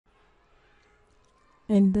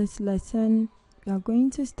In this lesson, we are going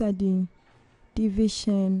to study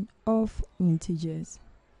division of integers.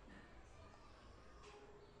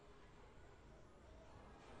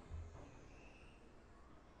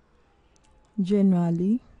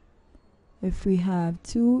 Generally, if we have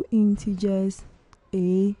two integers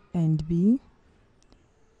a and b,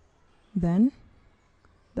 then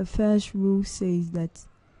the first rule says that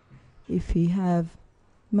if we have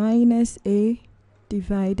minus a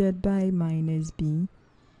divided by minus b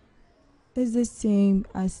is the same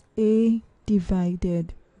as a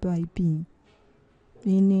divided by b,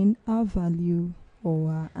 meaning our value or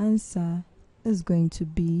our answer is going to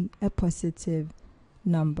be a positive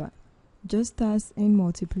number, just as in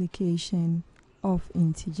multiplication of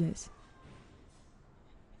integers.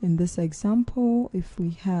 In this example, if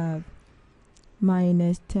we have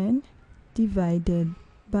minus 10 divided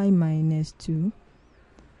by minus 2,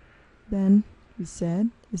 then we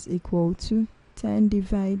said is equal to 10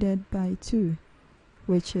 divided by 2,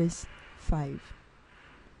 which is 5.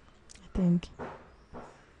 I think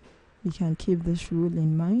we can keep this rule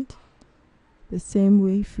in mind. The same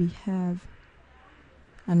way, if we have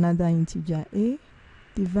another integer a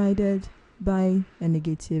divided by a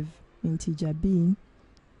negative integer b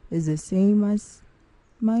is the same as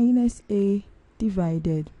minus a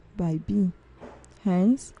divided by b.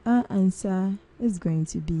 Hence, our answer is going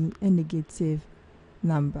to be a negative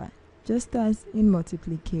number, just as in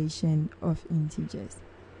multiplication of integers.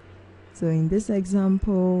 So in this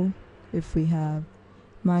example, if we have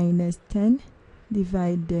minus 10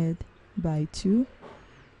 divided by 2,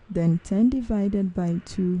 then 10 divided by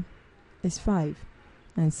 2 is 5.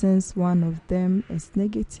 And since one of them is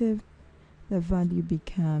negative, the value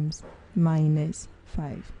becomes minus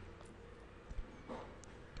 5.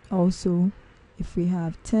 Also, if we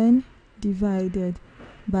have 10 divided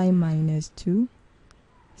by minus 2,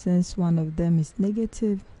 since one of them is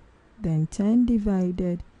negative, then 10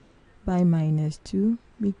 divided by minus 2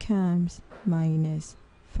 becomes minus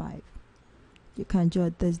 5. You can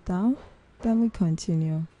jot this down, then we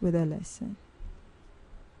continue with the lesson.